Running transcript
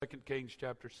Kings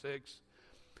chapter 6.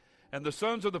 And the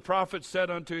sons of the prophets said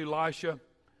unto Elisha,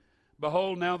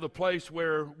 Behold, now the place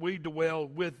where we dwell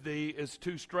with thee is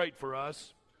too strait for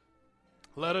us.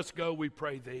 Let us go, we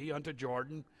pray thee, unto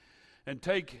Jordan, and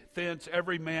take thence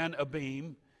every man a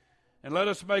beam, and let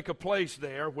us make a place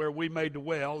there where we may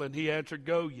dwell. And he answered,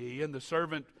 Go ye. And the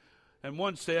servant, and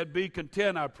one said, Be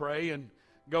content, I pray, and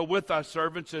go with thy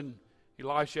servants. And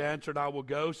Elisha answered, I will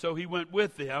go. So he went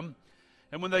with them.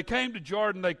 And when they came to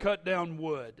Jordan, they cut down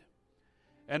wood.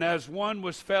 And as one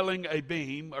was felling a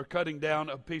beam, or cutting down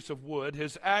a piece of wood,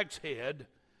 his axe head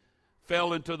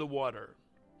fell into the water.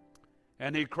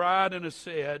 And he cried and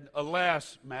said,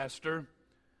 Alas, master,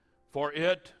 for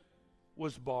it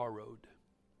was borrowed.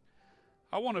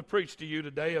 I want to preach to you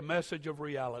today a message of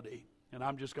reality, and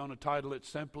I'm just going to title it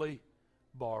simply,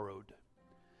 Borrowed.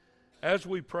 As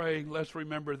we pray, let's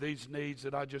remember these needs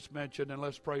that I just mentioned, and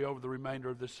let's pray over the remainder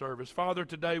of this service. Father,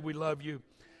 today we love you,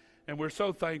 and we're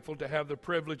so thankful to have the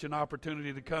privilege and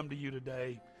opportunity to come to you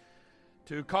today,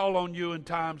 to call on you in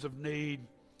times of need.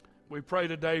 We pray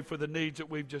today for the needs that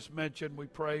we've just mentioned. We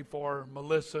pray for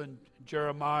Melissa and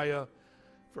Jeremiah,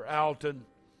 for Alton.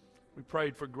 We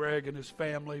prayed for Greg and his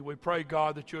family. We pray,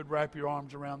 God, that you would wrap your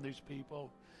arms around these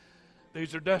people.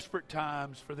 These are desperate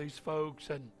times for these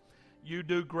folks, and you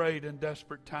do great in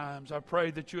desperate times. I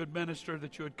pray that you would minister,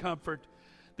 that you would comfort,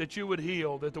 that you would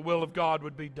heal, that the will of God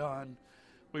would be done.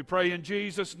 We pray in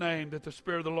Jesus' name that the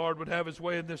Spirit of the Lord would have his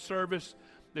way in this service,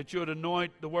 that you would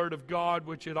anoint the Word of God,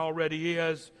 which it already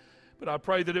is. But I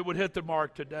pray that it would hit the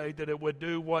mark today, that it would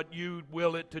do what you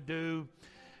will it to do.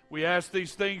 We ask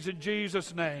these things in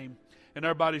Jesus' name. And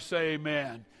everybody say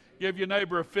amen. Give your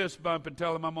neighbor a fist bump and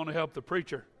tell him I'm going to help the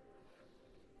preacher.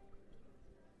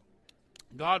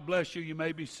 God bless you. You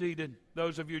may be seated.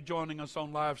 Those of you joining us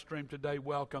on live stream today,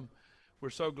 welcome. We're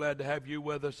so glad to have you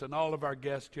with us, and all of our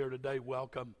guests here today,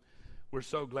 welcome. We're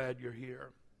so glad you're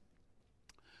here.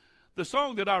 The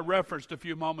song that I referenced a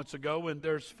few moments ago, and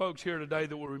there's folks here today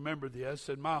that will remember this,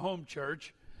 in my home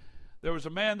church, there was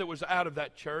a man that was out of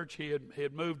that church. He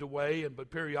had moved away, but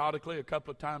periodically, a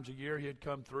couple of times a year, he had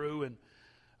come through,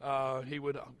 and he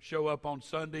would show up on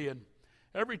Sunday. And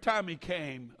every time he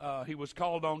came, he was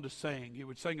called on to sing. He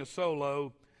would sing a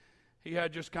solo. He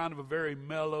had just kind of a very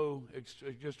mellow,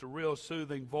 just a real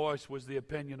soothing voice, was the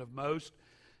opinion of most.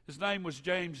 His name was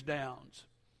James Downs,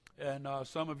 and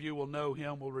some of you will know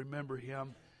him, will remember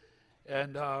him.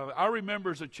 And I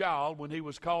remember as a child, when he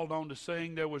was called on to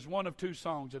sing, there was one of two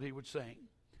songs that he would sing.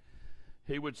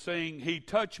 He would sing, He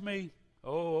Touched Me,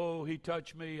 oh, He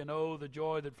Touched Me, and oh, the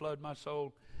joy that flooded my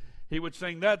soul. He would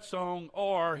sing that song,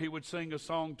 or he would sing a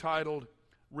song titled,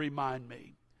 Remind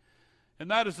Me. And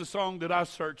that is the song that I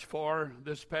searched for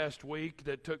this past week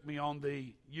that took me on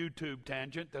the YouTube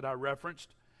tangent that I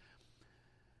referenced.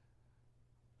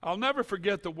 I'll never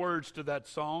forget the words to that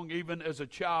song. Even as a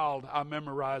child, I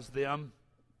memorized them.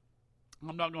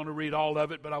 I'm not going to read all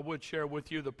of it, but I would share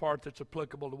with you the part that's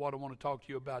applicable to what I want to talk to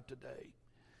you about today.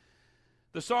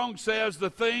 The song says,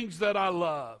 The things that I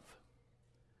love,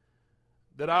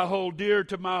 that I hold dear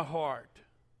to my heart,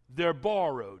 they're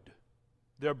borrowed,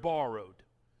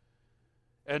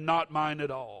 and not mine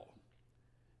at all.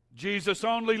 Jesus,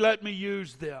 only let me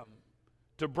use them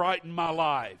to brighten my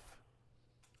life.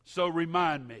 So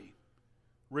remind me,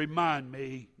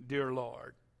 dear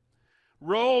Lord.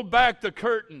 Roll back the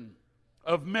curtain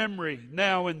of memory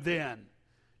now and then.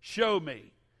 Show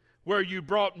me where you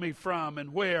brought me from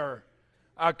and where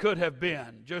I could have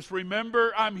been. Just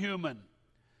remember I'm human,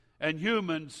 and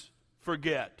humans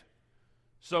forget.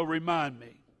 So remind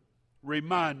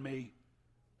me,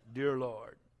 dear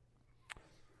Lord.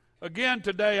 Again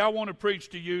today I want to preach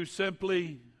to you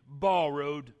simply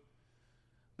borrowed.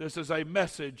 This is a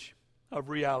message of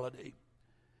reality,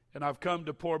 and I've come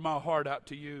to pour my heart out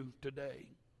to you today.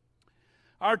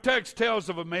 Our text tells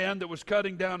of a man that was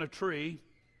cutting down a tree,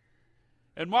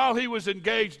 and while he was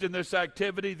engaged in this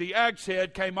activity, the axe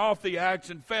head came off the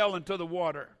axe and fell into the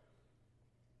water.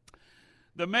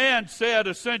 The man said,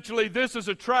 essentially, this is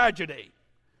a tragedy.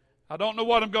 I don't know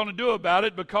what I'm going to do about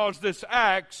it because this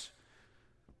axe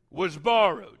was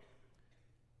borrowed.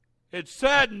 It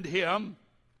saddened him.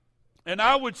 And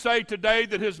I would say today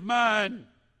that his mind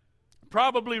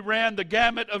probably ran the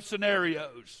gamut of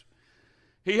scenarios.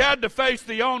 He had to face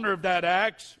the owner of that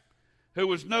axe, who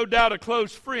was no doubt a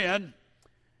close friend.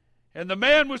 And the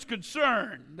man was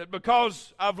concerned that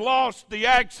because I've lost the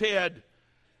axe head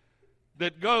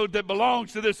that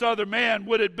belongs to this other man,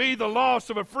 would it be the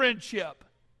loss of a friendship?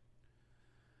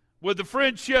 Would the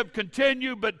friendship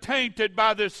continue but tainted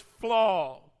by this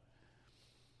flaw?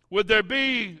 Would there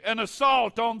be an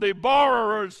assault on the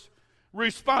borrower's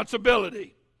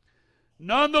responsibility?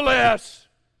 Nonetheless,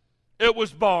 it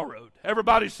was borrowed.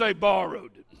 Everybody say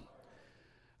borrowed.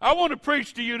 I want to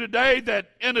preach to you today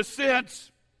that, in a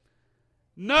sense,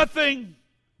 nothing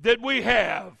that we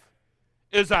have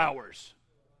is ours.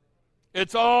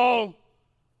 It's all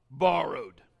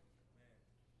borrowed.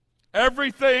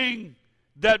 Everything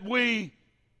that we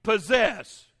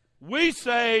possess, we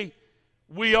say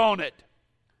we own it.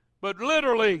 But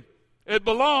literally, it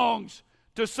belongs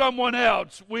to someone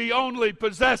else. We only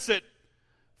possess it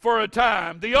for a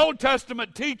time. The Old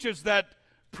Testament teaches that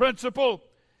principle.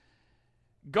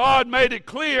 God made it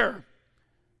clear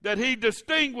that He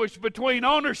distinguished between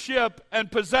ownership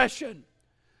and possession.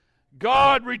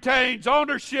 God retains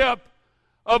ownership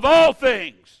of all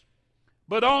things,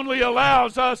 but only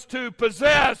allows us to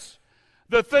possess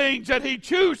the things that He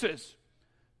chooses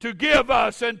to give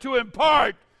us and to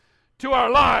impart to our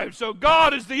lives. So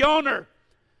God is the owner,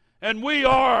 and we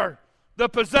are the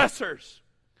possessors.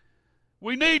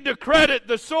 We need to credit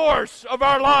the source of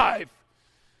our life.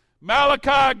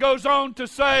 Malachi goes on to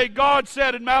say, God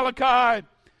said in Malachi,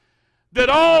 that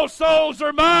all souls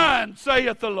are mine,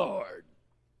 saith the Lord.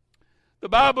 The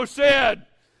Bible said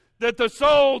that the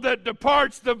soul that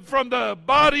departs from the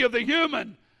body of the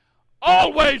human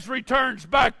always returns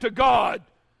back to God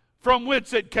from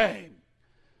whence it came.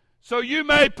 So you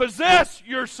may possess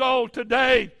your soul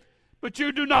today, but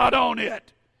you do not own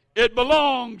it. It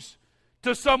belongs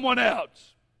to someone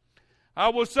else. I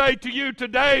will say to you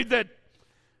today that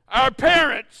our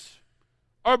parents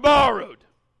are borrowed.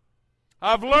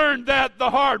 I've learned that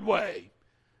the hard way.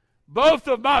 Both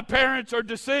of my parents are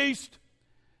deceased,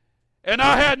 and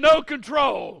I had no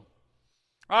control.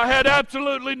 I had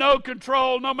absolutely no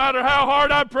control, no matter how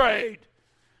hard I prayed.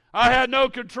 I had no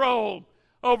control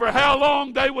over how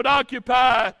long they would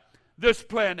occupy this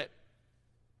planet.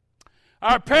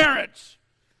 Our parents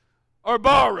are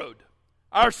borrowed.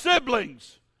 Our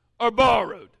siblings are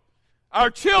borrowed. Our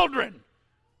children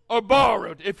are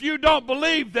borrowed. If you don't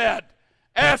believe that,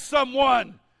 ask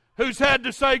someone who's had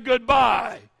to say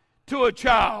goodbye to a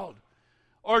child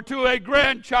or to a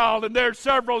grandchild, and there's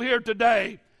several here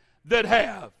today that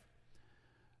have.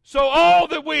 So all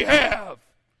that we have,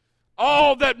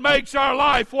 all that makes our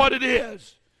life what it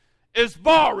is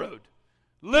borrowed.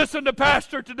 Listen to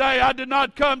Pastor today. I did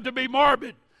not come to be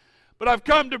morbid, but I've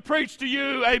come to preach to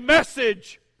you a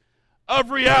message of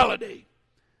reality.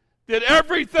 That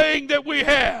everything that we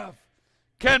have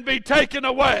can be taken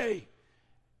away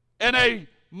in a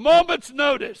moment's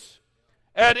notice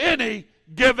at any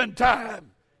given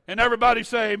time. And everybody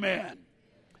say amen.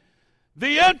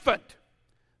 The infant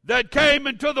that came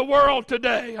into the world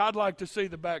today, I'd like to see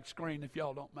the back screen if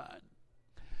y'all don't mind.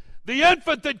 The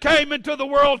infant that came into the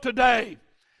world today,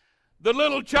 the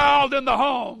little child in the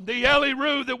home, the Ellie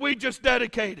Roo that we just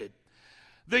dedicated,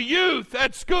 the youth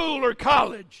at school or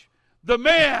college, the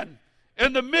man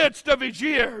in the midst of his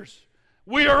years,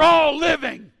 we are all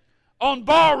living on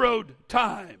borrowed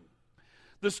time.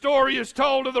 The story is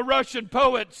told of the Russian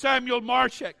poet Samuel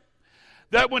Marshak,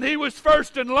 that when he was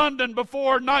first in London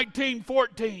before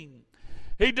 1914,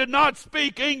 he did not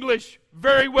speak English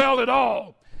very well at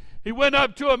all. He went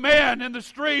up to a man in the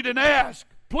street and asked,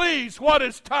 "Please, what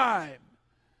is time?"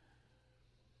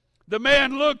 The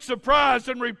man looked surprised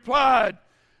and replied,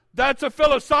 "That's a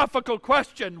philosophical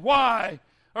question. Why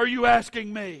are you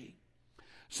asking me?"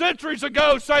 Centuries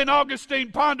ago, St.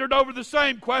 Augustine pondered over the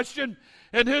same question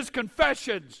in his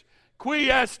Confessions, Qui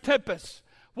est tempus?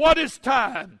 What is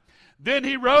time? Then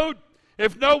he wrote,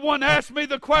 "If no one asks me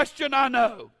the question, I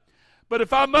know. But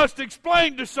if I must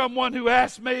explain to someone who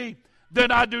asks me, then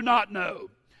I do not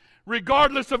know."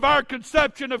 Regardless of our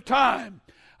conception of time,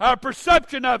 our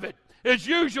perception of it is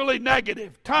usually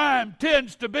negative. Time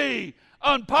tends to be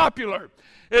unpopular.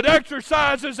 It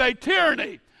exercises a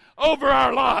tyranny over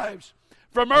our lives.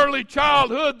 From early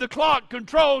childhood, the clock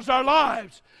controls our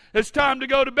lives. It's time to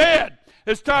go to bed.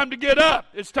 It's time to get up.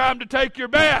 It's time to take your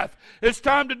bath. It's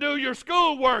time to do your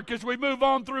schoolwork. As we move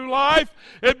on through life,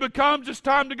 it becomes it's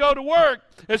time to go to work.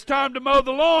 It's time to mow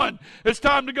the lawn. It's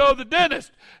time to go to the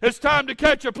dentist. It's time to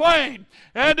catch a plane.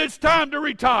 And it's time to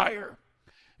retire.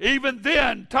 Even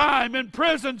then, time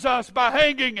imprisons us by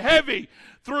hanging heavy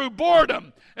through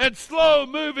boredom and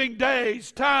slow-moving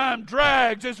days. Time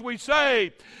drags, as we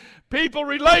say. People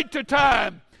relate to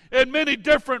time in many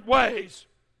different ways.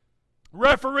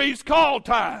 Referees call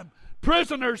time.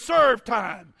 Prisoners serve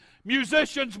time.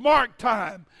 Musicians mark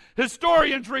time.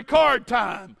 Historians record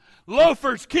time.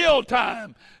 Loafers kill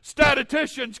time.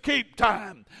 Statisticians keep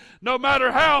time. No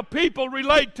matter how people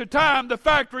relate to time, the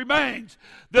fact remains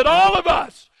that all of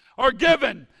us are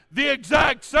given the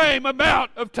exact same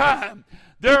amount of time.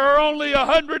 There are only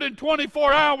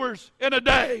 124 hours in a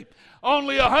day,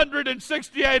 only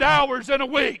 168 hours in a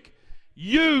week.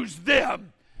 Use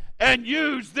them, and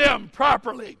use them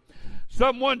properly.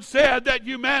 Someone said that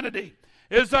humanity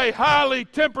is a highly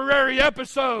temporary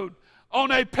episode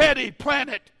on a petty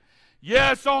planet.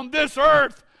 Yes, on this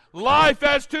earth, life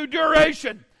as to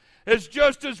duration is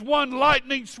just as one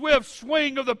lightning swift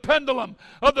swing of the pendulum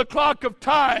of the clock of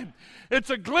time. It's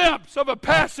a glimpse of a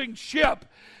passing ship.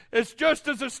 It's just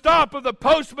as a stop of the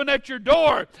postman at your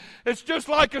door. It's just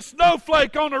like a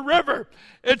snowflake on a river.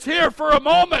 It's here for a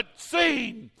moment,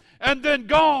 seen, and then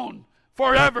gone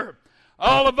forever.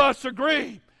 All of us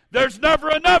agree there's never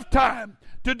enough time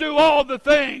to do all the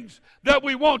things that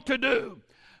we want to do.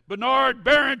 Bernard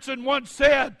Berenson once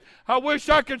said, I wish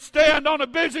I could stand on a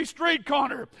busy street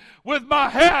corner with my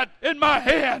hat in my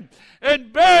hand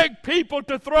and beg people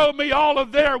to throw me all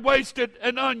of their wasted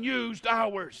and unused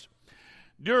hours.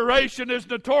 Duration is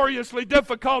notoriously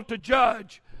difficult to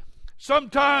judge.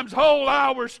 Sometimes whole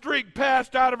hours streak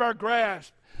past out of our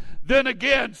grasp. Then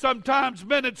again, sometimes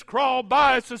minutes crawl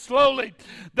by us so slowly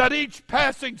that each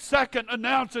passing second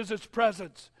announces its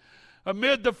presence.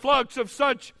 Amid the flux of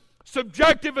such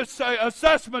subjective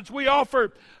assessments, we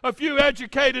offer a few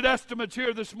educated estimates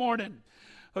here this morning.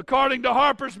 According to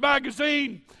Harper's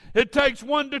Magazine, it takes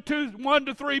 1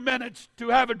 to 3 minutes to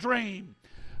have a dream,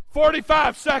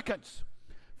 45 seconds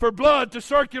for blood to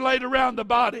circulate around the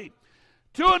body,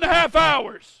 2.5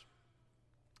 hours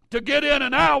to get in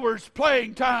an hour's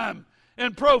playing time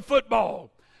in pro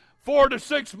football, 4 to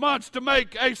 6 months to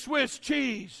make a Swiss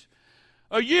cheese,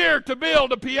 a year to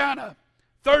build a piano,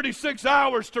 36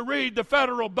 hours to read the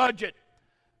federal budget,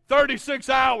 36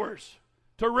 hours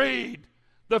to read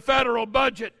the federal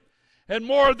budget, and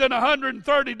more than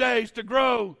 130 days to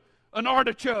grow an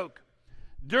artichoke.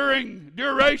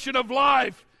 Duration of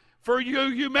life for you,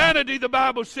 humanity, the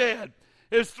Bible said,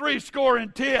 is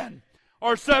 70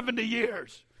 or 70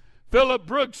 years. Philip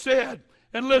Brooks said,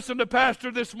 and listen to Pastor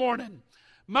this morning,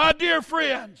 my dear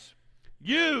friends,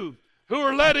 you who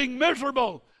are letting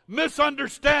miserable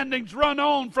misunderstandings run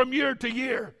on from year to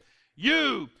year,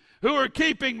 you who are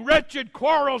keeping wretched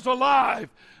quarrels alive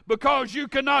because you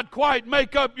cannot quite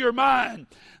make up your mind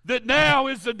that now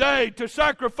is the day to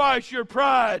sacrifice your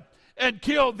pride and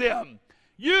kill them.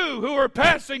 You who are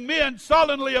passing men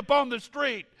sullenly upon the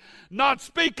street, not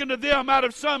speaking to them out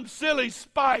of some silly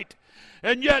spite,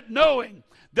 and yet knowing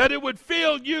that it would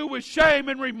fill you with shame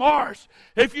and remorse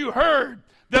if you heard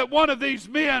that one of these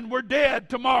men were dead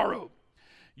tomorrow.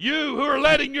 You who are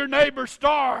letting your neighbor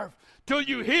starve till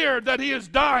you hear that he is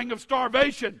dying of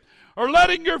starvation, or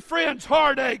letting your friend's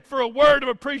heart ache for a word of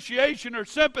appreciation or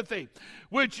sympathy,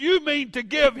 which you mean to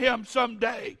give him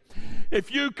someday.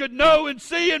 If you could know and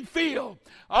see and feel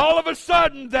all of a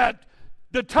sudden that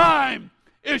the time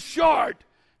is short,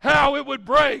 how it would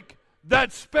break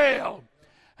that spell,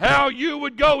 how you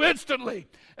would go instantly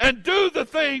and do the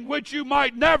thing which you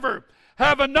might never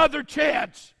have another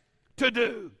chance to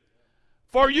do.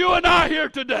 For you and I here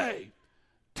today,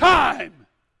 time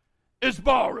is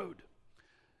borrowed.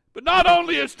 But not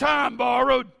only is time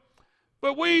borrowed,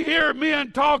 but we hear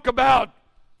men talk about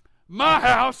my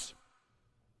house,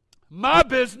 my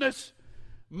business,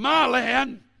 my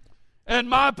land, and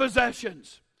my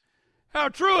possessions. How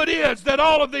true it is that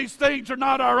all of these things are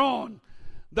not our own.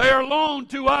 They are loaned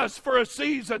to us for a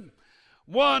season.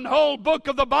 One whole book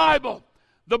of the Bible,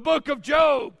 the book of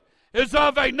Job, is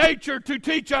of a nature to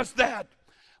teach us that.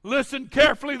 Listen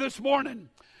carefully this morning.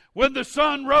 When the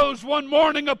sun rose one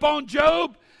morning upon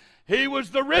Job, he was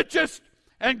the richest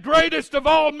and greatest of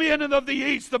all men of the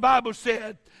east, the Bible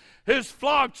said. His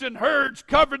flocks and herds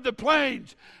covered the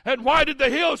plains and whited the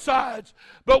hillsides.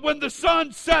 But when the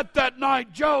sun set that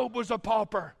night, Job was a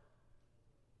pauper.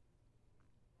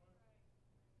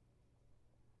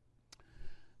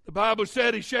 The Bible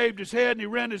said he shaved his head and he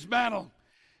rent his mantle.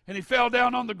 And he fell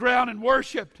down on the ground and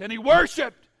worshiped. And he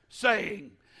worshiped,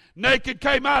 saying, naked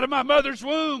came out of my mother's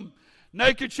womb.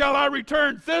 Naked shall I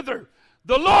return thither.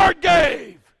 The Lord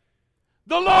gave.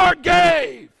 The Lord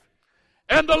gave.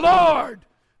 And the Lord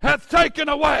hath taken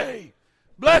away.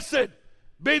 Blessed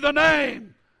be the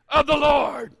name of the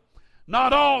Lord.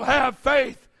 Not all have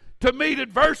faith to meet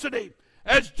adversity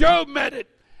as Job met it,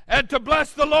 and to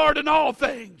bless the Lord in all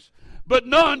things. But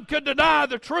none could deny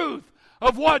the truth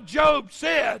of what Job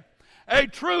said, a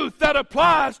truth that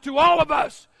applies to all of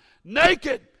us.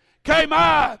 Naked came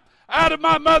I out of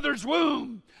my mother's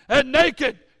womb, and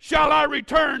naked shall I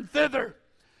return thither.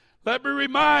 Let me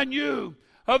remind you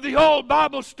of the old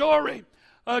Bible story.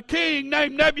 A king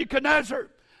named Nebuchadnezzar,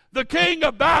 the king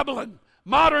of Babylon,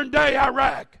 modern day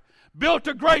Iraq. built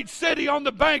a great city on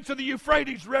the banks of the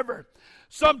Euphrates River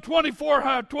some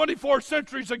 24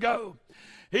 centuries ago.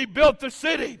 He built the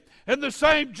city in the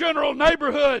same general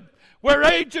neighborhood where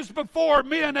ages before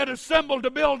men had assembled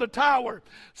to build a tower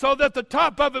so that the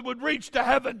top of it would reach to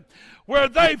heaven. Where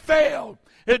they failed,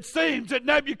 it seems that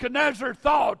Nebuchadnezzar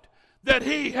thought that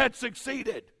he had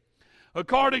succeeded.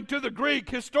 According to the Greek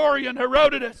historian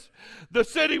Herodotus, the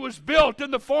city was built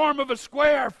in the form of a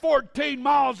square 14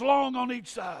 miles long on each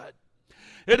side.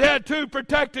 It had 2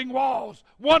 protecting walls,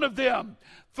 one of them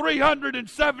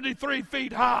 373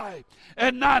 feet high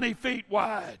and 90 feet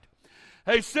wide.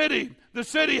 The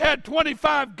city had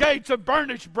 25 gates of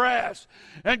burnished brass,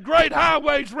 and great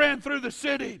highways ran through the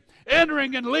city,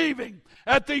 entering and leaving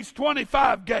at these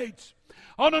 25 gates.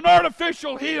 On an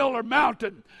artificial hill or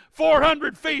mountain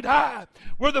 400 feet high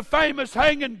were the famous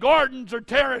hanging gardens or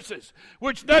terraces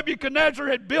which Nebuchadnezzar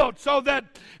had built so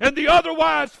that in the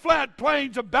otherwise flat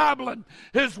plains of Babylon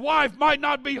his wife might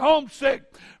not be homesick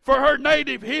for her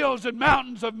native hills and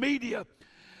mountains of Media.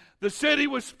 The city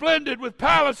was splendid with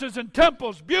palaces and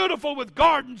temples, beautiful with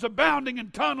gardens abounding in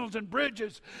tunnels and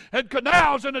bridges and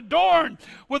canals, and adorned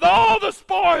with all the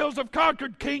spoils of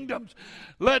conquered kingdoms.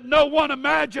 Let no one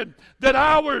imagine that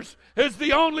ours is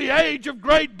the only age of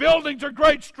great buildings or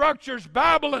great structures.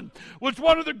 Babylon was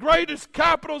one of the greatest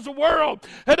capitals the world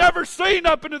had ever seen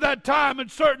up into that time. In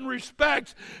certain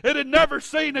respects, it had never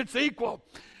seen its equal.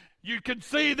 You can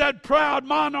see that proud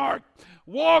monarch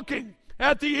walking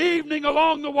at the evening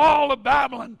along the wall of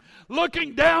Babylon,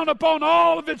 looking down upon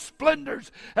all of its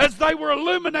splendors as they were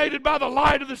illuminated by the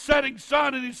light of the setting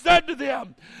sun. And he said to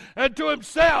them and to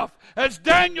himself, as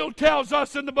Daniel tells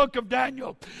us in the book of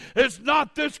Daniel, "Is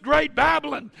not this great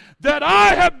Babylon that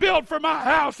I have built for my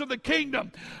house of the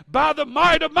kingdom by the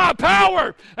might of my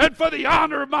power and for the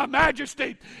honor of my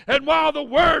majesty?" And while the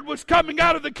word was coming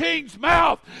out of the king's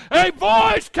mouth, a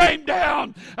voice came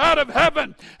down out of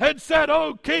heaven and said,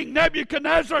 "O King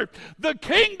Nebuchadnezzar, the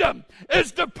kingdom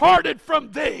is departed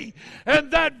from thee." And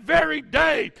that very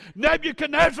day,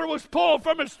 Nebuchadnezzar was pulled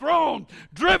from his throne,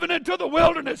 driven into the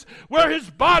wilderness, where his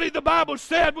body, the Bible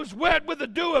said, was wet with the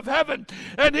dew of heaven.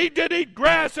 And he did eat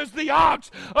grass as the ox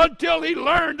until he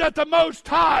learned that the Most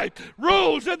High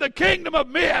rules in the kingdom of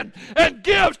men and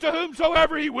gives to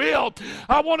whomsoever he will.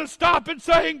 I want to stop and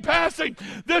say in passing,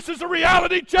 this is a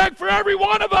reality check for every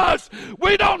one of us.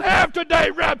 We don't have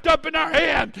today wrapped up in our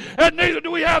hand, and neither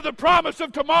do we have the promise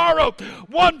of tomorrow.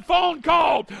 One phone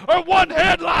call or one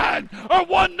headline or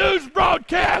one news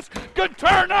broadcast could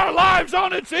turn our lives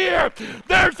on its ear.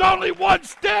 There's only one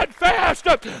steadfast,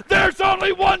 there's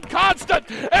only one constant,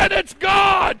 and it's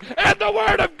God and the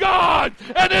Word of God.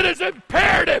 And it is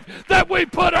imperative that we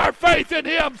put our faith in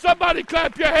Him. Somebody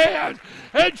clap your hands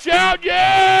and shout,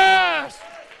 yes!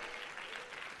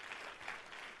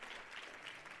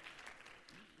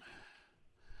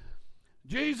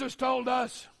 Jesus told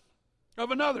us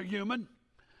of another human,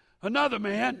 another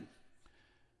man.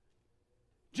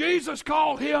 Jesus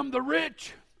called him the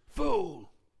rich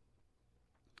fool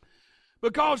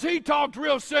because he talked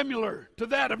real similar to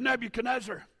that of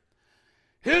Nebuchadnezzar.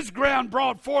 His ground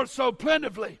brought forth so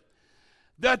plentifully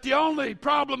that the only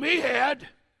problem he had,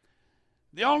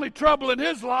 the only trouble in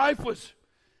his life was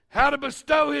how to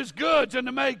bestow his goods and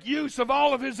to make use of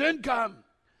all of his income.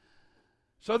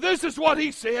 So this is what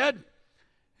he said,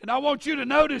 and I want you to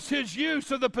notice his use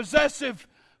of the possessive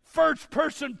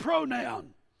first-person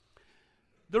pronoun.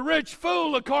 The rich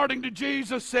fool, according to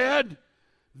Jesus, said,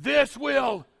 "This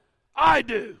will I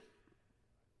do.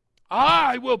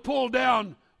 I will pull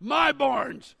down my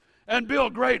barns and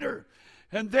build greater,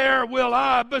 and there will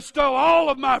I bestow all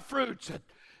of my fruits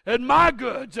and my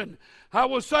goods. And I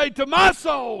will say to my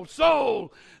soul,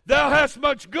 soul, thou hast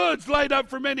much goods laid up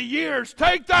for many years.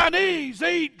 Take thine ease,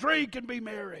 eat, drink, and be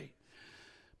merry."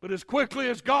 But as quickly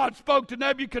as God spoke to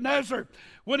Nebuchadnezzar,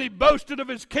 when he boasted of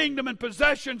his kingdom and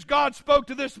possessions, God spoke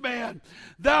to this man,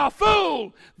 "Thou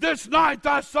fool, this night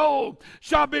thy soul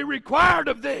shall be required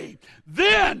of thee.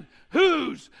 Then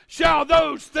whose shall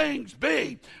those things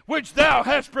be which thou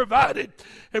hast provided?"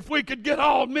 If we could get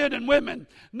all men and women,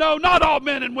 no, not all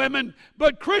men and women,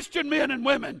 but Christian men and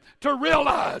women, to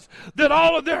realize that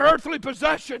all of their earthly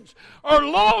possessions are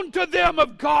loaned to them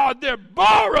of God. They're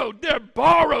borrowed,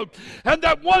 and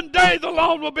that one day the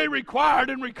loan will be required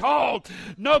and recalled.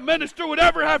 No minister would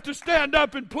ever have to stand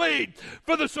up and plead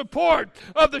for the support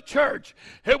of the church.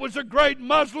 It was a great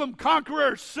Muslim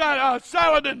conqueror,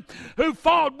 Saladin, who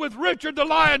fought with Richard the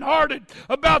Lion-Hearted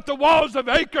about the walls of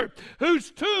Acre,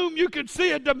 whose tomb you can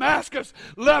see in Damascus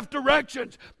left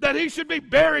directions that he should be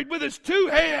buried with his two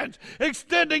hands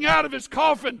extending out of his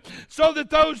coffin, so that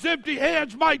those empty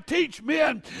hands might teach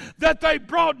men that they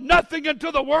brought nothing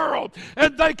into the world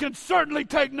and they can certainly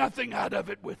take nothing out of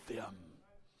it with them.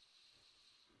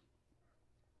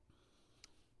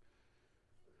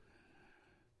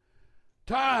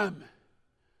 Time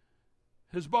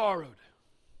is borrowed.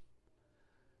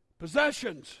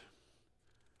 Possessions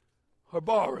are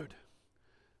borrowed.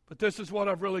 But this is what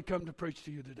I've really come to preach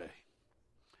to you today.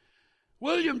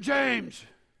 William James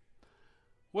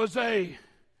was a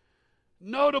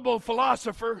notable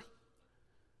philosopher.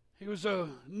 He was a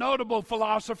notable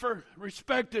philosopher,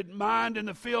 respected mind in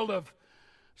the field of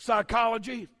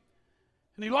psychology.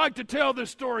 And he liked to tell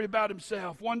this story about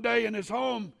himself. One day in his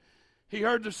home, he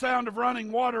heard the sound of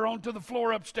running water onto the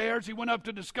floor upstairs. He went up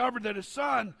to discover that his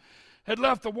son had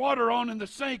left the water on in the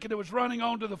sink and it was running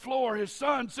onto the floor. His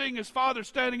son, seeing his father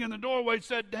standing in the doorway,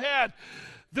 said, "Dad,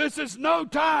 this is no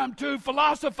time to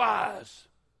philosophize.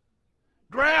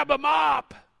 Grab a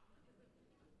mop."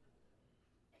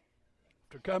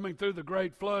 After coming through the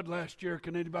great flood last year,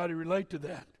 can anybody relate to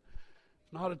that?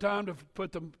 It's not a time to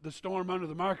put the storm under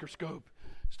the microscope.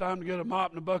 It's time to get a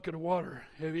mop and a bucket of water,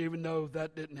 even though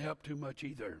that didn't help too much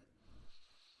either.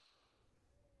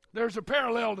 There's a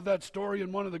parallel to that story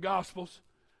in one of the Gospels.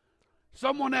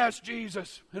 Someone asked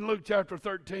Jesus in Luke chapter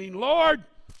 13, "Lord,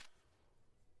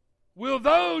 will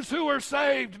those who are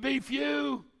saved be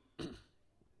few?"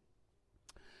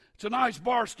 It's a nice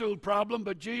barstool problem,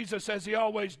 but Jesus, as he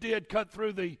always did, cut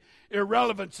through the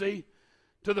irrelevancy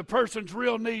to the person's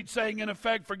real need, saying, in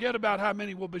effect, forget about how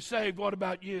many will be saved. What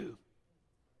about you?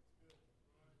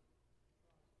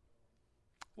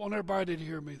 I want everybody to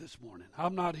hear me this morning.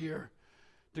 I'm not here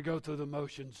to go through the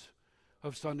motions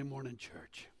of Sunday morning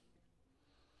church.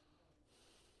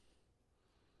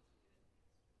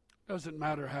 Doesn't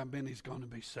matter how many's going to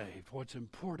be saved. What's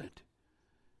important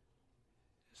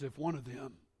is if one of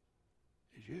them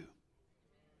is you.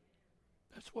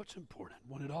 That's what's important.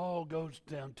 When it all goes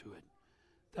down to it,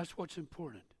 that's what's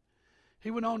important.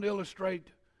 He went on to illustrate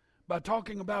by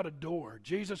talking about a door.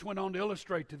 Jesus went on to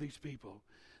illustrate to these people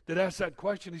that asked that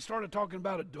question. He started talking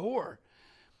about a door.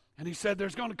 And he said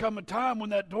there's going to come a time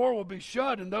when that door will be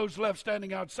shut and those left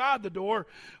standing outside the door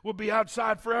will be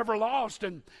outside forever lost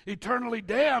and eternally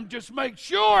damned. Just make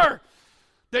sure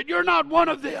that you're not one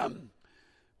of them.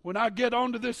 When I get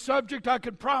onto this subject, I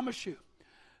can promise you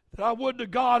that I would to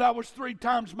God I was 3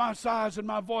 times my size and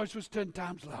my voice was 10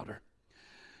 times louder.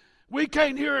 We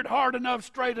can't hear it hard enough,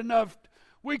 straight enough.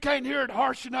 We can't hear it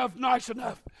harsh enough, nice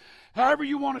enough. However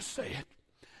you want to say it.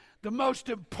 The most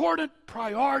important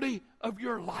priority of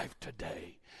your life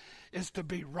today is to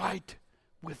be right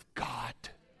with God.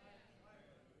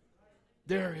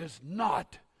 There is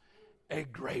not a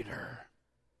greater.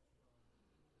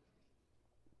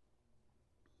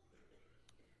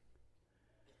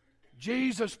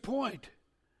 Jesus' point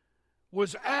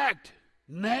was act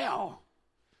now.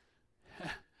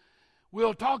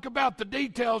 We'll talk about the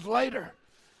details later.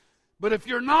 But if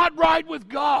you're not right with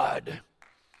God,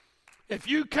 if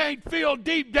you can't feel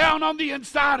deep down on the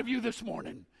inside of you this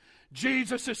morning,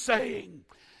 Jesus is saying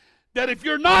that if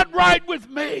you're not right with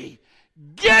me,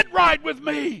 get right with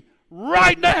me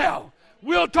right now.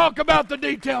 We'll talk about the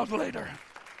details later.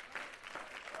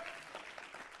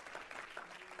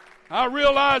 I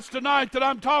realize tonight that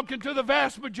I'm talking to the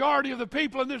vast majority of the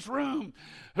people in this room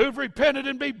who've repented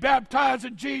and be baptized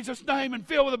in Jesus' name and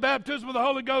filled with the baptism of the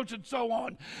Holy Ghost and so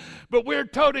on. But we're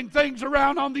toting things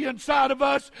around on the inside of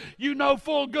us you know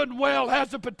full good and well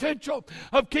has the potential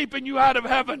of keeping you out of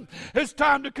heaven. It's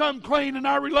time to come clean in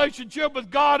our relationship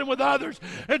with God and with others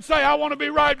and say, I want to be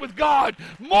right with God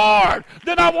more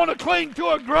than I want to cling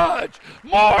to a grudge,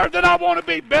 more than I want to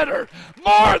be bitter,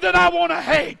 more than I want to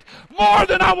hate, more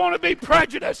than I want to be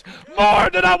prejudiced, more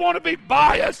than I want to be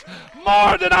biased,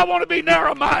 more than I want to be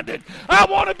narrow-minded. I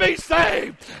want to be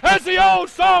saved. As the old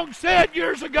song said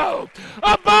years ago,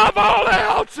 above all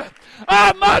else,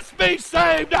 I must be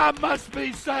saved. I must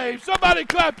be saved. Somebody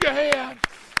clap your hands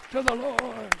to the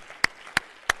Lord.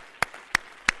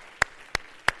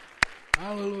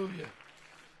 Hallelujah.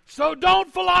 So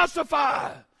don't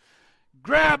philosophize.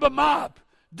 Grab a mop.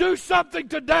 Do something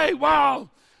today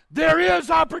while there is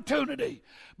opportunity.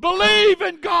 Believe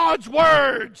in God's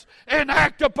words and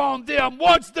act upon them.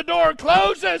 Once the door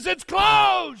closes, it's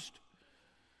closed.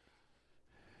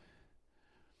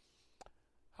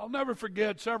 I'll never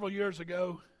forget several years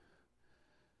ago,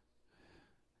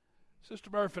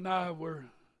 Sister Murphy and I were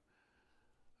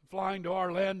flying to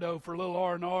Orlando for a little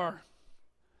R&R.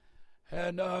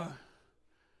 And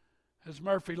as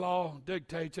Murphy Law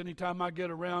dictates, anytime I get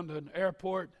around an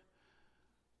airport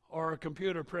or a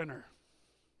computer printer,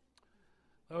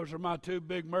 those are my two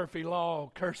big Murphy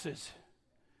Law curses.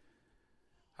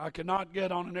 I cannot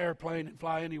get on an airplane and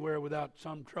fly anywhere without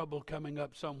some trouble coming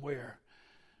up somewhere.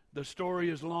 The story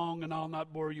is long, and I'll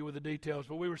not bore you with the details,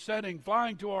 but we were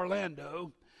flying to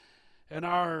Orlando, and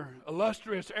our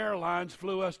illustrious airlines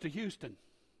flew us to Houston.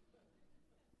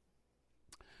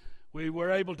 We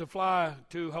were able to fly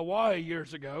to Hawaii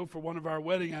years ago for one of our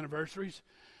wedding anniversaries,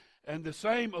 and the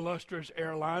same illustrious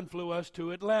airline flew us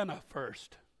to Atlanta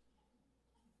first.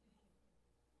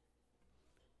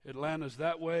 Atlanta's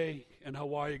that way, and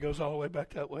Hawaii goes all the way back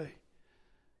that way.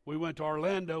 We went to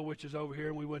Orlando, which is over here,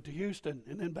 and we went to Houston,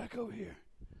 and then back over here.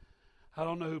 I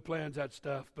don't know who plans that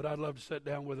stuff, but I'd love to sit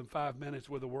down with them 5 minutes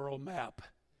with a world map.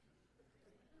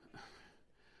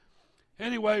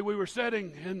 Anyway, we were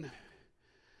sitting in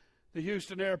the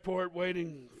Houston airport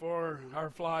waiting for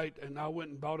our flight, and I went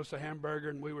and bought us a hamburger,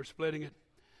 and we were splitting it.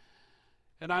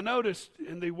 And I noticed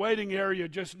in the waiting area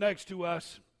just next to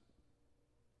us,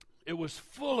 it was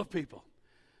full of people.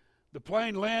 The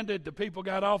plane landed, the people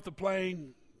got off the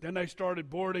plane, then they started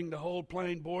boarding, the whole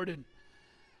plane boarded,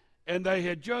 and they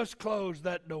had just closed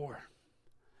that door.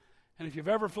 And if you've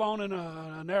ever flown in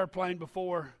an airplane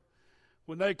before,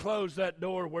 when they close that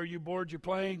door where you board your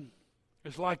plane,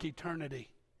 it's like eternity.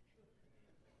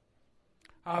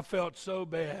 I felt so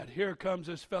bad. Here comes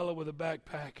this fellow with a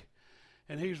backpack,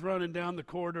 and he's running down the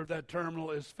corridor of that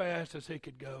terminal as fast as he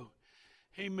could go.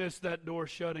 He missed that door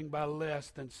shutting by less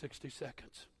than 60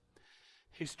 seconds.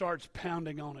 He starts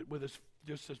pounding on it with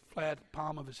just his flat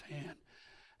palm of his hand.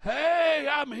 Hey,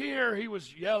 I'm here. He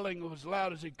was yelling as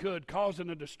loud as he could, causing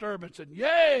a disturbance. And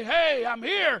yay, hey, I'm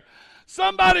here.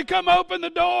 Somebody come open the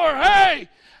door. Hey,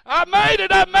 I made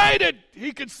it, I made it.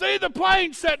 He could see the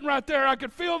plane sitting right there. I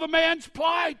could feel the man's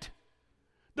plight.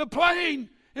 The plane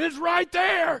is right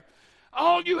there.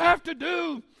 All you have to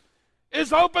do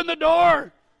is open the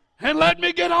door and let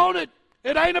me get on it.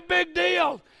 It ain't a big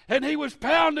deal. And he was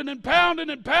pounding and pounding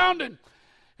and pounding.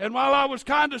 And while I was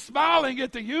kind of smiling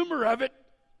at the humor of it,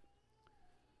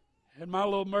 in my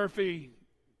little Murphy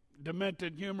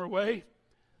demented humor way,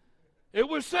 it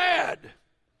was sad.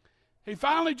 He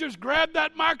finally just grabbed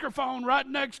that microphone right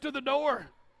next to the door.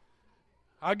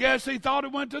 I guess he thought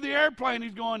it went to the airplane.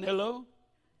 He's going, hello?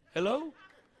 Hello?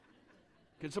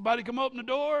 Can somebody come open the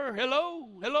door? Hello?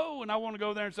 Hello? And I want to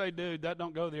go there and say, dude, that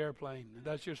don't go to the airplane.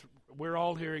 That's just, we're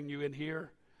all hearing you in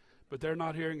here, but they're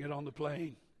not hearing it on the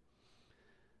plane.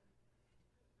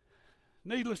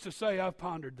 Needless to say, I've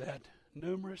pondered that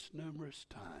numerous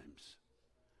times.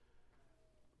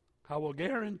 I will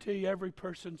guarantee every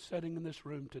person sitting in this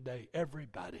room today,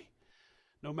 everybody,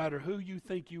 no matter who you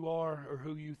think you are or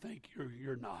who you think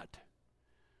you're not,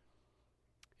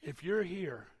 if you're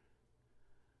here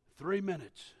 3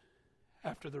 minutes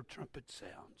after the trumpet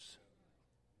sounds,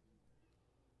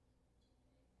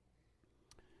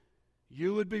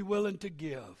 you would be willing to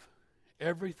give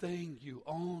everything you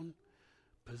own,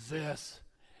 possess,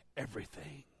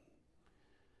 everything,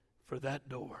 for that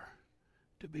door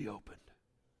to be opened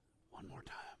one more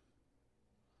time.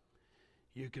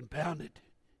 You can pound it,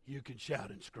 you can shout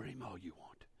and scream all you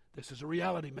want. This is a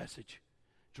reality message.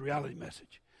 It's a reality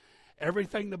message.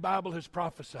 Everything the Bible has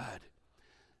prophesied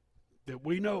that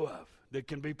we know of, that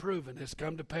can be proven, has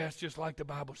come to pass just like the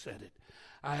Bible said it.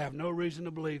 I have no reason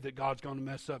to believe that God's going to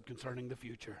mess up concerning the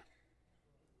future.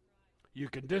 You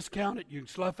can discount it, you can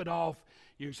slough it off,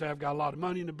 you can say, I've got a lot of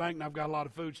money in the bank and I've got a lot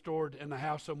of food stored in the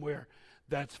house somewhere.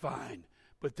 That's fine.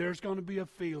 But there's going to be a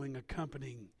feeling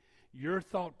accompanying your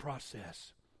thought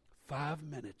process 5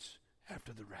 minutes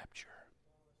after the rapture.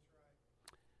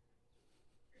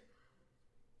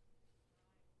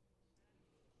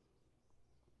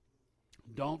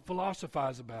 Don't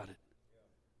philosophize about it.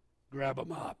 Grab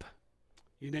them up.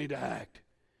 You need to act,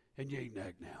 and you ain't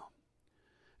act now.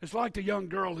 It's like the young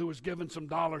girl who was given some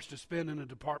dollars to spend in a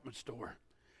department store.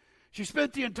 She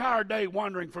spent the entire day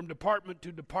wandering from department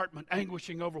to department,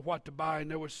 anguishing over what to buy,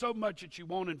 and there was so much that she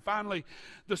wanted. And finally,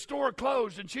 the store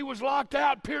closed, and she was locked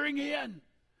out, peering in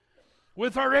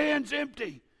with her hands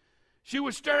empty. She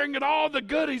was staring at all the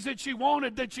goodies that she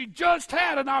wanted, that she just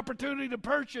had an opportunity to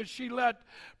purchase. She let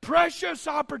precious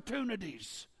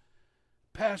opportunities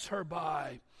pass her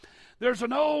by. There's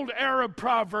an old Arab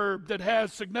proverb that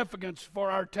has significance for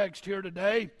our text here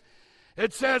today.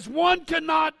 It says, one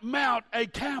cannot mount a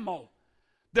camel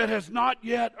that has not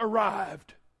yet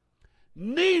arrived.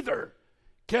 Neither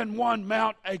can one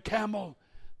mount a camel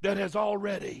that has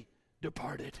already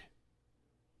departed.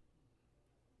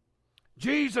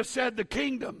 Jesus said the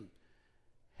kingdom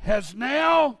has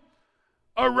now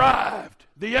arrived.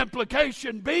 The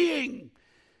implication being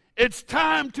it's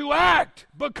time to act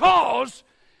because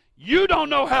you don't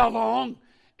know how long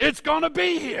it's going to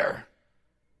be here.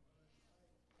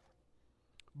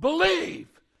 Believe.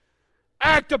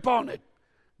 Act upon it.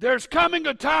 There's coming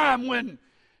a time when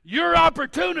your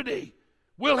opportunity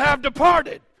will have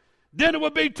departed. Then it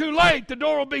will be too late. The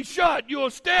door will be shut. You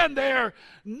will stand there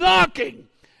knocking,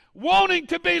 wanting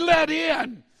to be let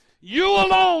in. You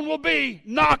alone will be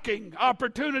knocking.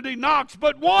 Opportunity knocks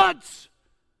but once,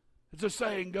 as the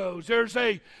saying goes. There's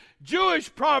a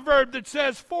Jewish proverb that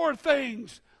says 4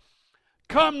 things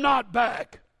come not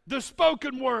back: the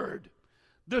spoken word,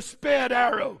 the sped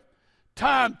arrow,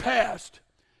 time past,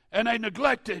 and a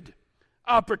neglected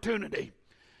opportunity.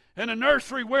 In a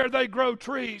nursery where they grow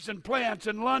trees and plants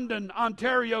in London,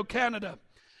 Ontario, Canada,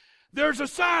 there's a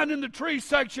sign in the tree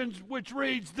sections which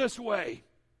reads this way: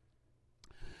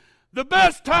 the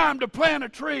best time to plant a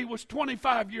tree was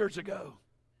 25 years ago.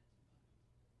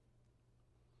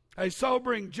 A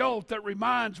sobering jolt that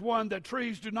reminds one that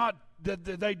trees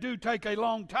they do take a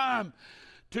long time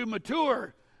to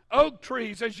mature. Oak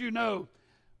trees, as you know,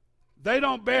 they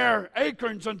don't bear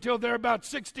acorns until they're about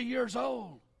 60 years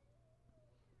old.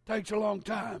 Takes a long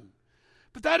time.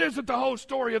 But that isn't the whole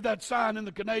story of that sign in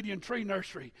the Canadian tree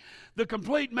nursery. The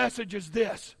complete message is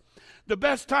this: the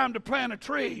best time to plant a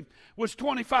tree was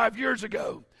 25 years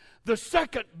ago. The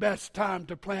second best time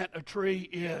to plant a tree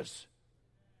is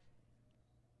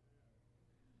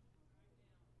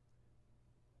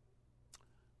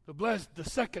the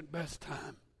second best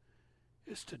time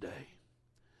is today.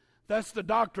 That's the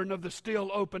doctrine of the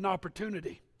still open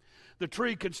opportunity. The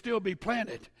tree can still be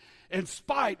planted in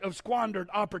spite of squandered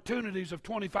opportunities of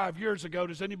 25 years ago.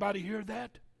 Does anybody hear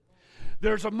that?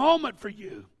 There's a moment for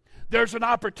you. There's an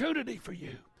opportunity for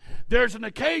you. There's an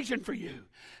occasion for you.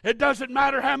 It doesn't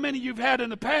matter how many you've had in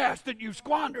the past that you've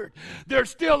squandered. There's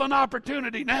still an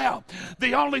opportunity now.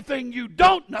 The only thing you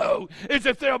don't know is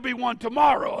if there'll be one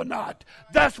tomorrow or not.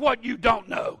 That's what you don't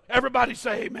know. Everybody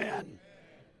say amen.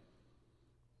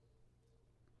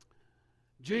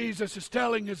 Jesus is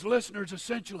telling his listeners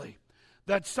essentially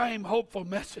that same hopeful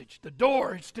message. The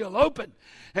door is still open,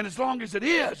 and as long as it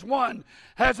is, one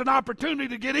has an opportunity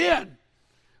to get in.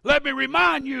 Let me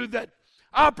remind you that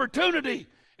opportunity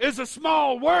is a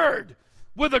small word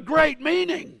with a great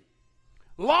meaning.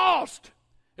 Lost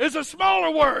is a smaller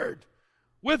word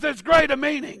with as great a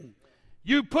meaning.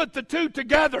 You put the two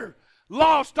together,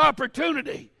 lost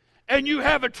opportunity, and you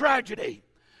have a tragedy.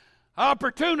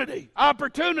 Opportunity.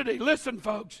 Listen,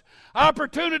 folks.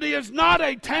 Opportunity is not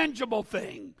a tangible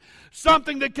thing,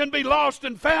 something that can be lost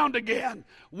and found again.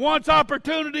 Once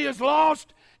opportunity is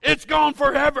lost, it's gone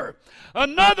forever.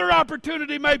 Another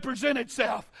opportunity may present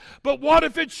itself, but what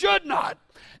if it should not?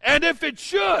 And if it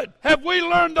should, have we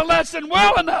learned the lesson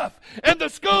well enough in the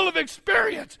school of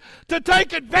experience to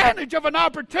take advantage of an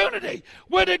opportunity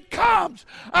when it comes?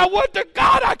 I would to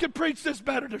God I could preach this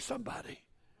better to somebody.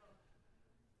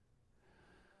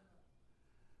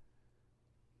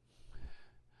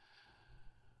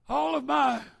 All of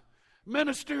my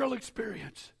ministerial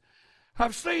experience,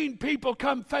 I've seen people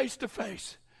come face to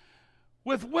face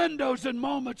with windows and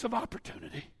moments of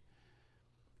opportunity,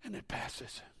 and it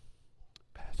passes.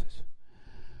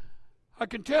 I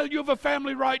can tell you of a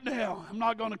family right now. I'm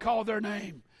not going to call their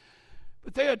name,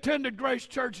 but they attended Grace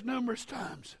Church numerous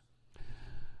times.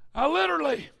 I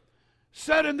literally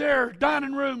sat in their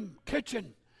dining room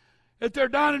kitchen, at their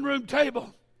dining room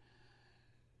table,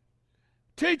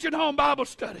 teaching home Bible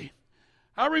study.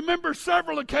 I remember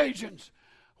several occasions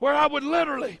where I would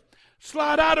literally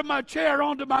slide out of my chair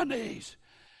onto my knees,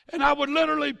 and I would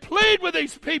literally plead with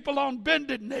these people on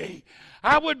bended knee.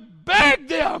 I would beg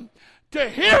them to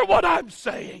hear what I'm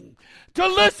saying, to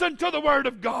listen to the Word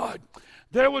of God.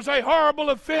 There was a horrible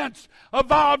offense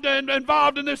involved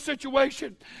in this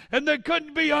situation, and that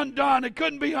couldn't be undone. It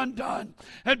couldn't be undone,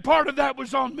 and part of that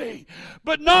was on me.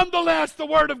 But nonetheless, the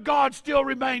Word of God still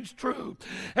remains true,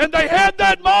 and they had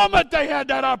that moment. They had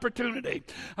that opportunity.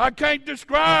 I can't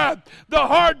describe the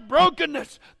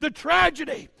heartbrokenness, the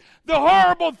tragedy, the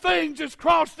horrible things that's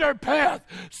crossed their path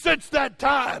since that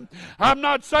time. I'm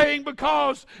not saying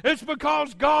because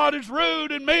God is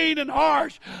rude and mean and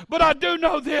harsh, but I do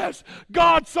know this: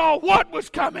 God saw what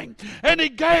was coming, and He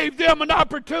gave them an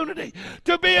opportunity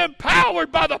to be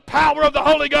empowered by the power of the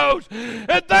Holy Ghost,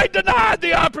 and they denied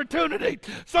the opportunity.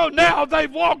 So now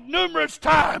they've walked numerous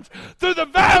times through the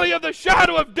valley of the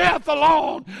shadow of death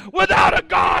alone, without a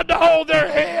God to hold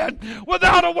their hand. stand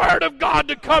without a word of God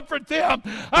to comfort them.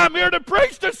 I'm here to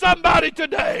preach to somebody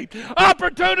today.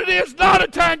 Opportunity is not a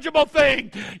tangible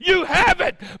thing. You have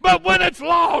it, but when it's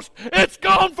lost, it's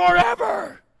gone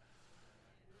forever.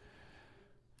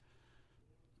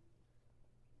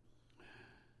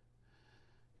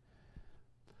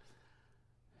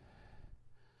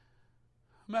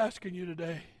 I'm asking you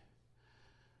today,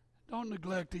 don't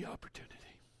neglect the opportunity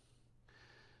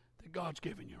that God's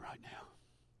given you right now.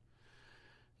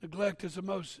 Neglect is the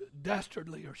most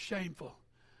dastardly or shameful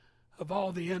of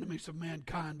all the enemies of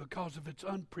mankind because of its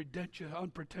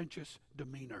unpretentious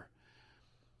demeanor.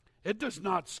 It does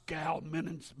not scowl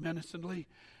menacingly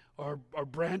or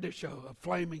brandish a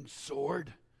flaming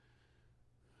sword.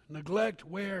 Neglect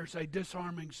wears a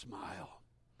disarming smile.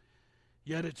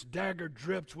 Yet its dagger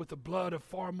drips with the blood of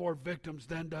far more victims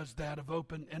than does that of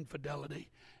open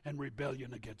infidelity and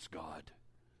rebellion against God.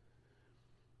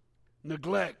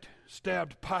 Neglect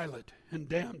stabbed Pilate and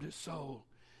damned his soul.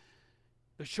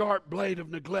 The sharp blade of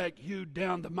neglect hewed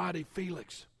down the mighty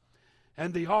Felix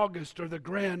and the august or the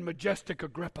grand majestic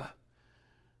Agrippa.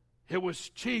 It was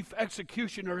chief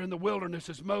executioner in the wilderness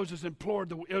as Moses implored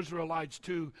the Israelites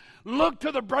to look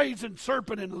to the brazen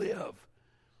serpent and live.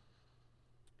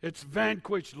 Its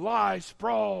vanquished lie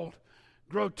sprawled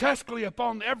grotesquely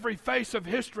upon every face of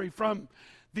history, from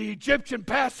the Egyptian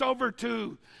Passover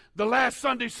to the last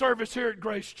Sunday service here at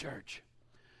Grace Church.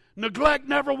 Neglect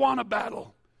never won a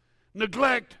battle.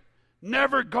 Neglect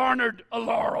never garnered a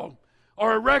laurel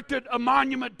or erected a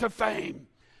monument to fame.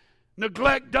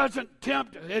 Neglect doesn't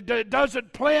tempt, it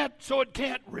doesn't plant so it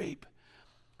can't reap.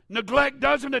 Neglect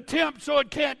doesn't attempt so it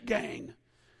can't gain.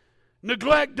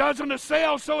 Neglect doesn't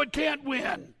assail so it can't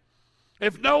win.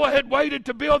 If Noah had waited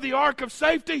to build the ark of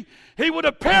safety, he would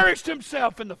have perished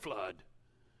himself in the flood.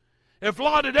 If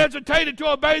Lot had hesitated to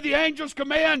obey the angel's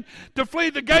command to flee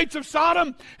the gates of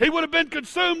Sodom, he would have been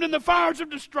consumed in the fires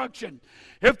of destruction.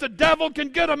 If the devil can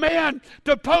get a man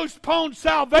to postpone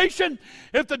salvation,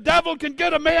 if the devil can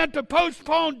get a man to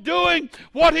postpone doing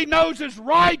what he knows is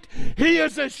right, he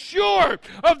is as sure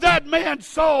of that man's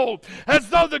soul as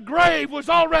though the grave was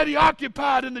already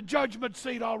occupied and the judgment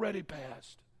seat already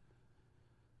passed.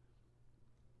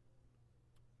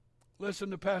 Listen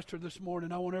to Pastor this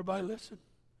morning. I want everybody to listen.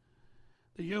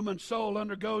 The human soul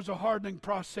undergoes a hardening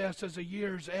process as the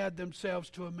years add themselves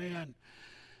to a man.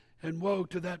 And woe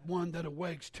to that one that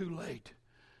awakes too late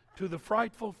to the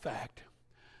frightful fact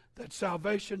that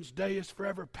salvation's day is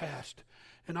forever past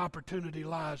and opportunity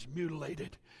lies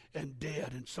mutilated and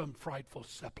dead in some frightful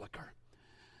sepulcher.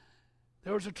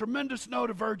 There was a tremendous note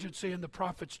of urgency in the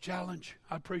prophet's challenge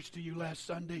I preached to you last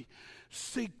Sunday.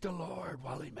 Seek the Lord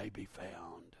while he may be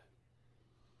found.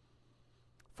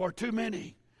 For too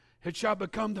many, it shall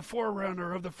become the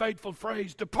forerunner of the fateful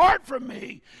phrase, depart from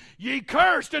me, ye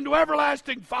cursed, into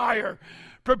everlasting fire,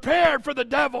 prepared for the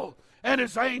devil and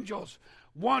his angels.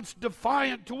 Once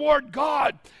defiant toward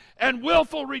God and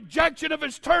willful rejection of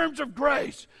his terms of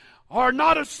grace are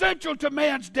not essential to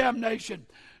man's damnation.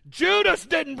 Judas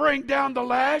didn't bring down the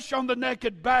lash on the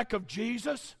naked back of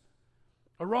Jesus.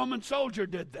 A Roman soldier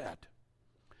did that.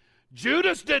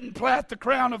 Judas didn't plait the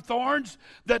crown of thorns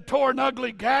that tore an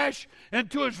ugly gash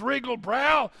into his regal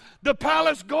brow. The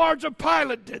palace guards of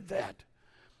Pilate did that.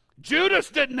 Judas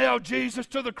didn't nail Jesus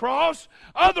to the cross.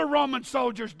 Other Roman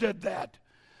soldiers did that.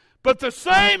 But the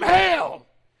same hell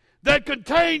that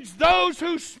contains those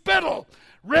who spittle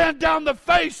ran down the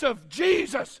face of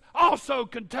Jesus also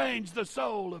contains the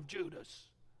soul of Judas.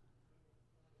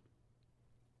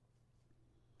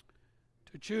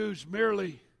 To choose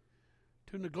merely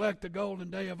to neglect the golden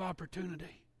day of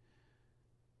opportunity,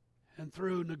 and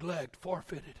through neglect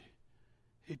forfeited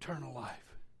eternal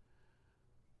life.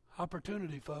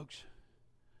 Opportunity, folks,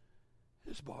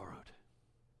 is borrowed.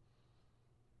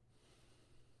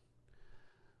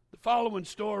 The following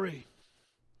story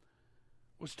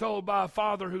was told by a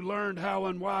father who learned how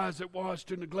unwise it was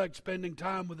to neglect spending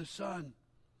time with his son.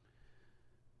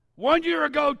 1 year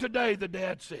ago today, the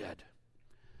dad said,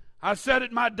 I sat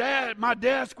at my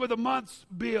desk with a month's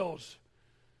bills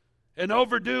and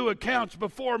overdue accounts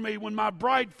before me when my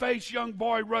bright-faced young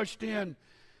boy rushed in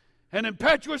and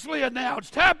impetuously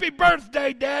announced, Happy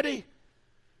birthday, Daddy.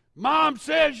 Mom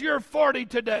says you're 40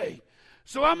 today,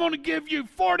 so I'm going to give you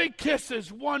 40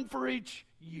 kisses, one for each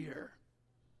year.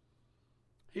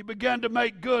 He began to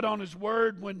make good on his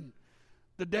word when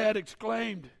the dad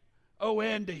exclaimed, Oh,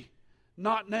 Andy,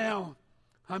 not now.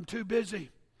 I'm too busy.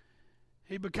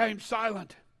 He became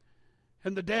silent.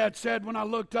 And the dad said, when I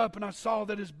looked up and I saw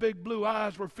that his big blue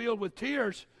eyes were filled with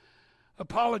tears,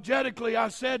 apologetically I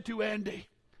said to Andy,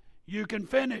 you can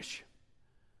finish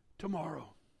tomorrow.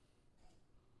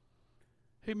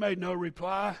 He made no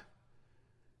reply,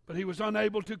 but he was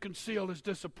unable to conceal his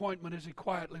disappointment as he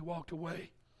quietly walked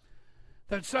away.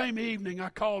 That same evening, I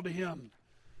called to him,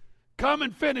 "Come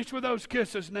and finish with those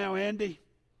kisses now, Andy."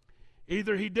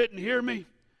 Either he didn't hear me,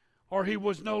 or he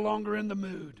was no longer in the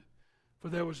mood, for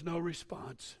there was no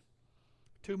response.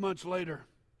 2 months later,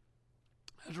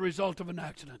 as a result of an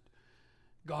accident,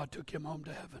 God took him home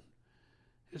to heaven.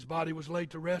 His body was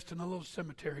laid to rest in a little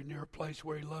cemetery near a place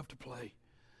where he loved to play.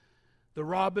 The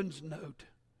robin's note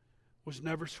was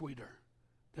never sweeter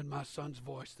than my son's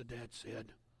voice, the dad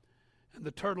said. And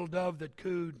the turtle dove that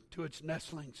cooed to its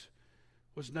nestlings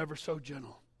was never so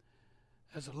gentle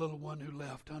as the little one who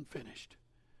left unfinished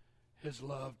his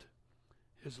love's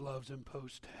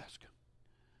imposed task.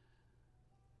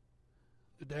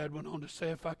 The dad went on to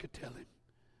say, if I could tell him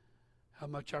how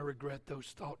much I regret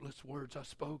those thoughtless words I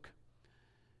spoke,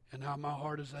 and how my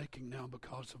heart is aching now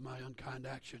because of my unkind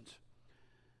actions.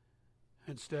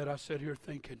 Instead, I sit here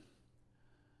thinking,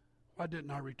 why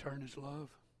didn't I return his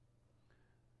love?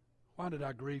 Why did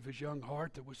I grieve his young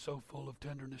heart that was so full of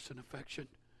tenderness and affection?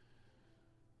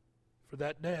 For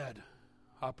that dad,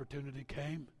 opportunity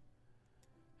came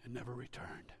and never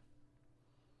returned.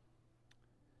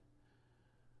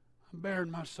 I'm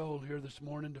bearing my soul here this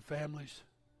morning to families,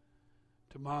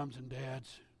 to moms and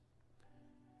dads.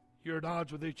 You're at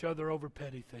odds with each other over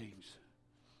petty things.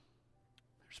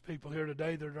 There's people here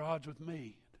today that are at odds with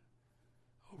me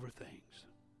over things.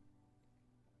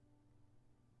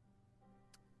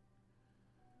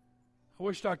 I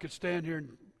wished I could stand here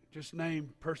and just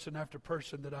name person after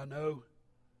person that I know.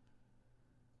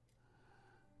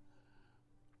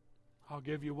 I'll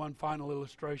give you one final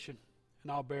illustration,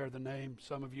 and I'll bear the name.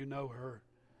 Some of you know her.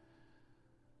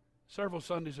 Several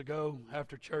Sundays ago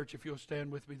after church, if you'll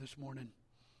stand with me this morning.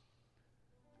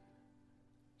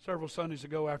 Several Sundays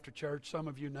ago after church, some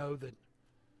of you know that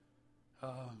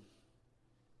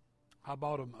I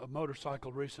bought a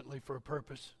motorcycle recently for a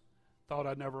purpose. Thought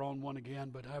I'd never own one again,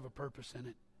 but I have a purpose in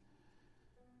it.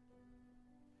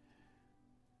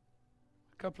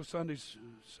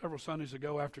 Several Sundays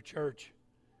ago after church,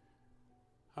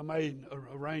 I made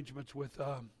arrangements with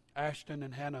Ashton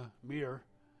and Hannah Meir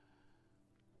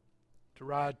to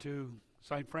ride to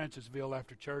St. Francisville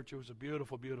after church. It was a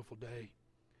beautiful, beautiful day.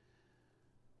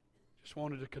 Just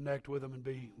wanted to connect with them and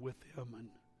be with them. And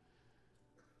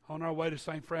on our way to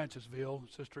St. Francisville,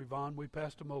 Sister Yvonne, we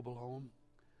passed a mobile home.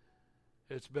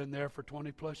 It's been there for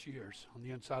 20 plus years. On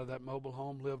the inside of that mobile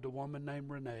home lived a woman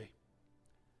named Renee.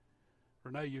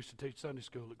 Renee used to teach Sunday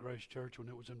school at Grace Church when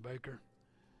it was in Baker.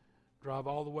 Drive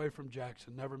all the way from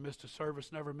Jackson. Never missed a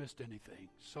service, never missed anything.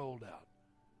 Sold out.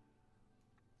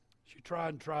 She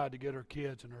tried to get her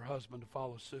kids and her husband to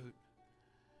follow suit.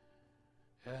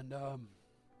 And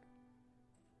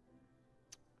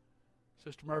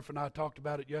Sister Murphy and I talked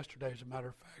about it yesterday, as a matter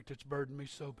of fact. It's burdened me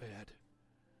so bad.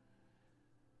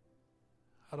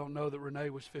 I don't know that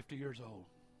Renee was 50 years old.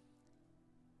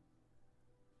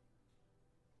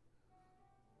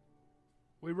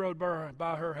 We rode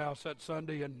by her house that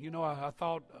Sunday, and I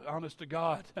thought, honest to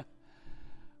God,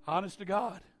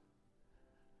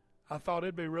 I thought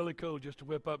it'd be really cool just to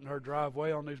whip up in her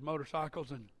driveway on these motorcycles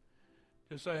and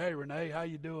just say, "Hey, Renee, how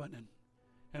you doing?" and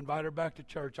invite her back to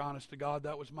church. Honest to God,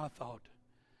 that was my thought.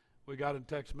 We got a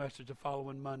text message the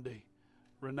following Monday.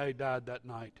 Renee died that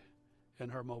night in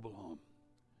her mobile home.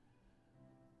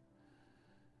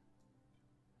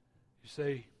 You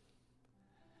see,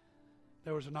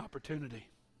 there was an opportunity,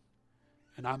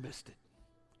 and I missed it.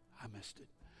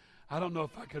 I don't know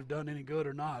if I could have done any good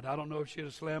or not. I don't know if she'd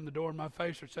have slammed the door in my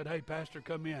face or said, "Hey, Pastor,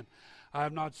 come in." I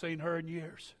have not seen her in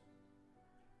years.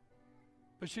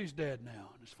 But she's dead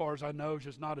now. And as far as I know,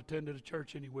 she's not attended a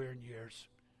church anywhere in years.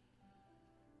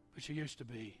 But she used to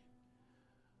be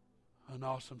an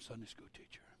awesome Sunday school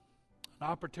teacher. An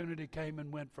opportunity came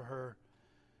and went for her,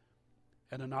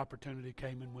 and an opportunity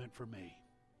came and went for me.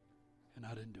 And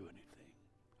I didn't do anything.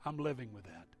 I'm living with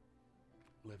that.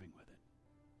 Living with it.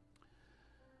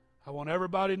 I want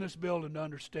everybody in this building to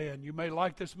understand, you may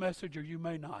like this message or you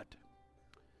may not.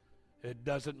 It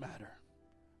doesn't matter.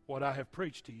 What I have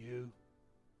preached to you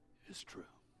is true.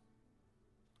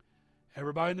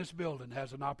 Everybody in this building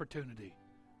has an opportunity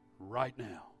right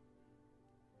now.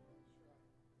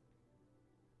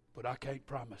 But I can't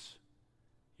promise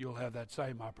you'll have that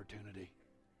same opportunity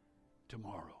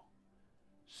tomorrow.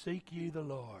 Seek ye the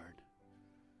Lord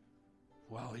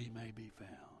while he may be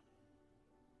found.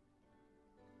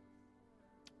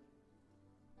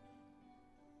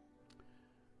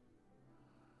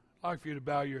 I'd like for you to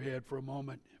bow your head for a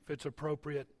moment. If it's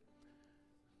appropriate,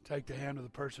 take the hand of the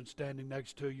person standing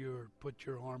next to you or put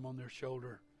your arm on their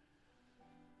shoulder.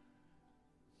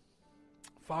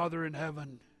 Father in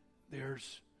heaven,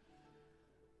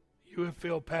 you have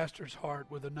filled Pastor's heart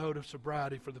with a note of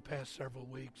sobriety for the past several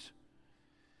weeks.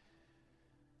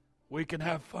 We can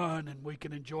have fun and we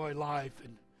can enjoy life,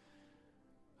 and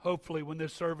hopefully when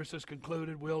this service is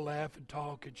concluded, we'll laugh and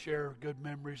talk and share good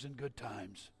memories and good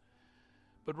times.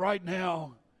 But right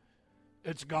now,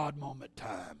 it's God moment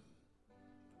time.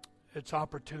 It's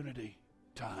opportunity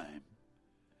time.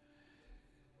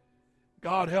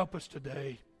 God, help us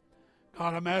today.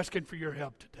 God, I'm asking for your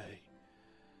help today.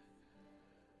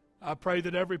 I pray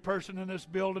that every person in this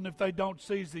building, if they don't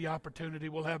seize the opportunity,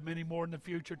 will have many more in the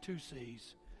future to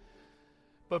seize.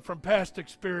 But from past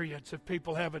experience, if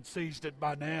people haven't seized it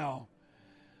by now,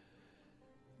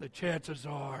 the chances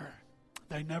are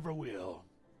they never will.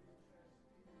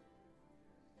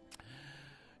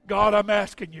 God, I'm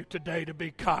asking you today to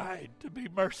be kind, to be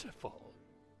merciful,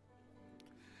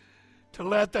 to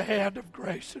let the hand of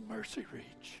grace and mercy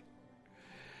reach.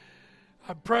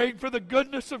 I'm praying for the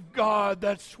goodness of God,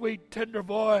 that sweet, tender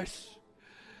voice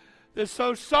that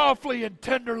so softly and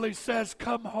tenderly says,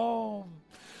 come home.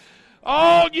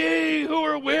 All ye who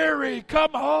are weary,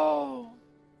 come home.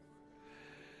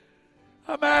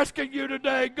 I'm asking you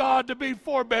today, God, to be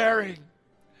forbearing.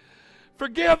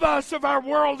 Forgive us of our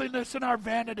worldliness and our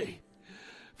vanity.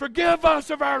 Forgive us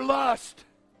of our lust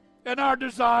and our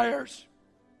desires.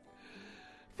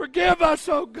 Forgive us,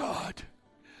 oh God,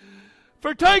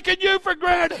 for taking you for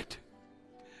granted,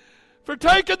 for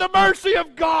taking the mercy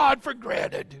of God for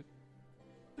granted,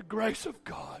 the grace of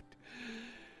God.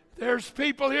 There's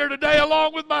people here today,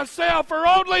 along with myself, who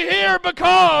are only here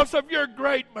because of your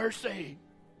great mercy.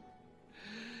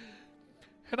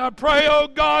 And I pray, oh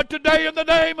God, today in the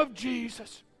name of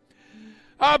Jesus,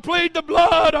 I plead the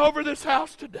blood over this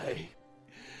house today,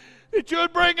 that you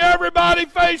would bring everybody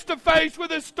face to face with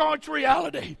this staunch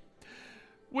reality.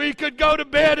 We could go to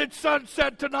bed at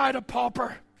sunset tonight a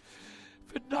pauper,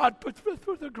 if it not but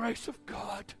for the grace of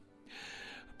God.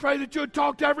 I pray that you would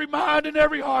talk to every mind and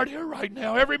every heart here right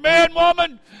now. Every man,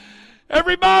 woman,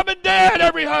 every mom and dad,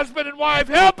 every husband and wife.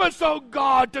 Help us, oh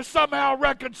God, to somehow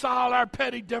reconcile our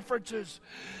petty differences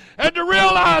and to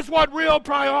realize what real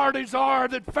priorities are,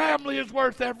 that family is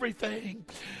worth everything.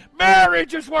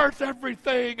 Marriage is worth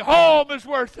everything. Home is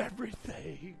worth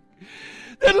everything.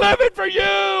 That living for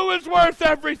you is worth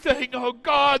everything, oh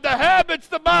God. The habits,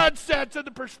 the mindsets, and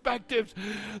the perspectives,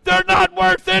 they're not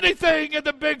worth anything in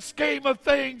the big scheme of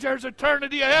things. There's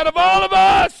eternity ahead of all of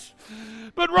us.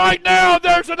 But right now,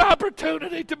 there's an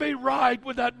opportunity to be right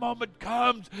when that moment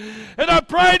comes. And I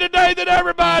pray today that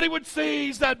everybody would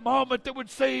seize that moment, that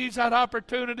would seize that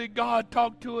opportunity. God,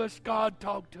 talk to us. God,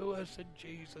 talk to us in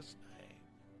Jesus' name.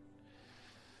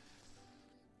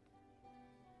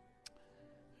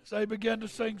 As they begin to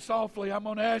sing softly, I'm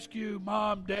going to ask you,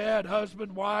 mom, dad,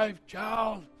 husband, wife,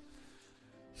 child,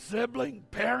 sibling,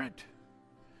 parent,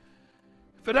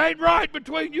 if it ain't right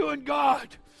between you and God,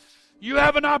 you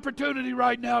have an opportunity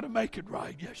right now to make it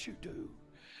right. Yes, you do.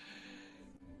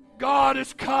 God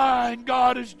is kind.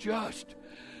 God is just.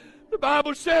 The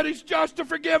Bible said He's just to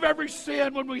forgive every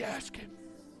sin when we ask Him.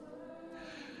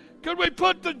 Could we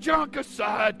put the junk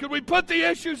aside? Could we put the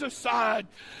issues aside?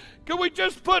 Could we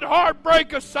just put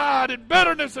heartbreak aside and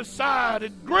bitterness aside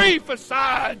and grief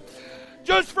aside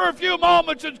just for a few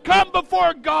moments and come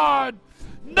before God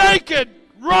naked,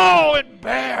 raw, and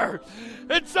bare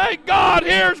and say, God,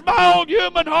 here's my own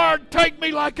human heart. Take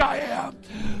me like I am.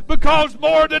 Because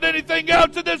more than anything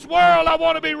else in this world, I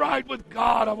want to be right with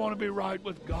God. I want to be right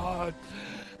with God.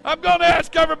 I'm going to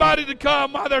ask everybody to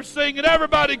come while they're singing.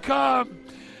 Everybody come.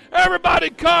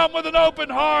 Everybody come with an open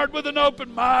heart, with an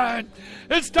open mind.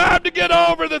 It's time to get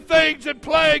over the things that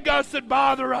plague us and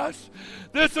bother us.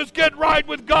 This is get right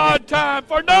with God time,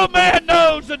 for no man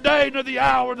knows the day nor the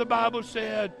hour, the Bible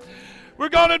said. We're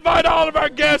going to invite all of our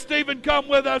guests to even come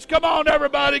with us. Come on,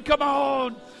 everybody, come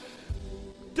on.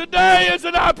 Today is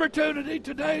an opportunity.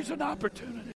 Today is an opportunity.